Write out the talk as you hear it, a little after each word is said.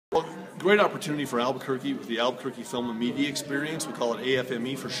Well, great opportunity for Albuquerque with the Albuquerque Film and Media Experience. We call it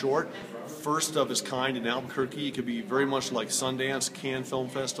AFME for short. First of its kind in Albuquerque. It could be very much like Sundance, Cannes Film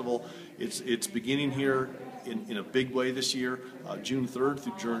Festival. It's beginning here in a big way this year, June 3rd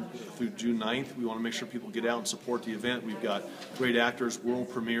through June 9th. We want to make sure people get out and support the event. We've got great actors,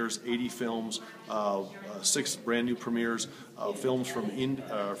 world premieres, 80 films, 6 brand new premieres, films from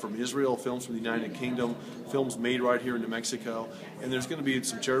Israel, films from the United Kingdom, films made right here in New Mexico, and there's going to be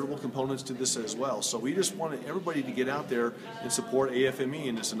some charitable components to this as well. So we just wanted everybody to get out there and support AFME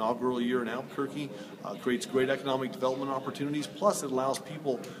in this inaugural year in Albuquerque. Creates great economic development opportunities, plus it allows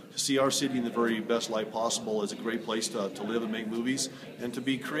people to see our city in the very best light possible as a great place to live and make movies and to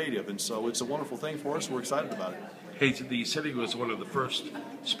be creative. And so it's a wonderful thing for us. We're excited about it. Hey, the city was one of the first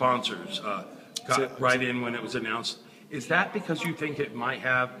sponsors, got right in when it was announced. Is that because you think it might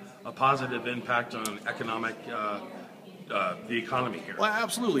have a positive impact on the economy here? Well,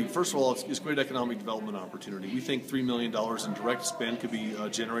 absolutely. First of all, it's great economic development opportunity. We think $3 million in direct spend could be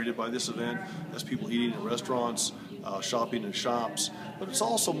generated by this event. That's people eating at restaurants, shopping in shops. But it's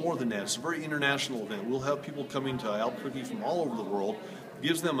also more than that. It's a very international event. We'll have people coming to Albuquerque from all over the world. It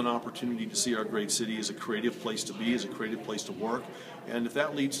gives them an opportunity to see our great city as a creative place to be, as a creative place to work. And if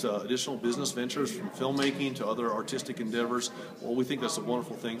that leads to additional business ventures from filmmaking to other artistic endeavors, well, we think that's a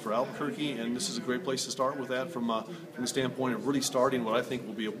wonderful thing for Albuquerque, and this is a great place to start with that from the standpoint of really starting what I think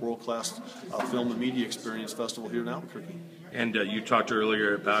will be a world-class film and media experience festival here in Albuquerque. And you talked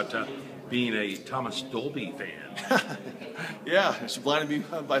earlier about being a Thomas Dolby fan. Yeah, she blinded me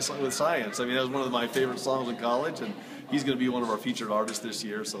with science. I mean, that was one of my favorite songs in college, and he's going to be one of our featured artists this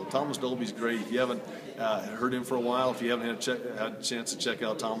year. So Thomas Dolby's great. If you haven't heard him for a while, if you haven't had a chance to check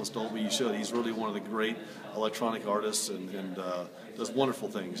out Thomas Dolby, you should. He's really one of the great electronic artists and does wonderful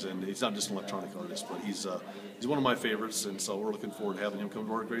things. And he's not just an electronic artist, but he's one of my favorites. And so we're looking forward to having him come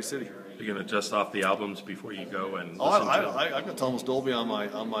to our great city. You're going to dust off the albums before you go and listen to them? I've got Thomas Dolby on my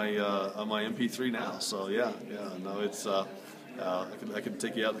MP3 now. So yeah, no, it's. I can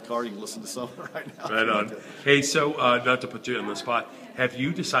take you out in the car. You can listen to some right now. Right on. Hey, so not to put you on the spot, have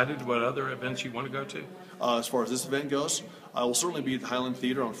you decided what other events you want to go to? As far as this event goes, I will certainly be at the Highland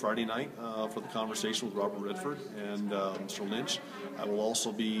Theater on Friday night for the conversation with Robert Redford and Mr. Lynch. I will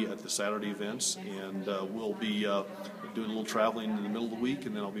also be at the Saturday events, and we'll be doing a little traveling in the middle of the week,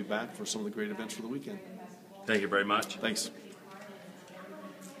 and then I'll be back for some of the great events for the weekend. Thank you very much. Thanks.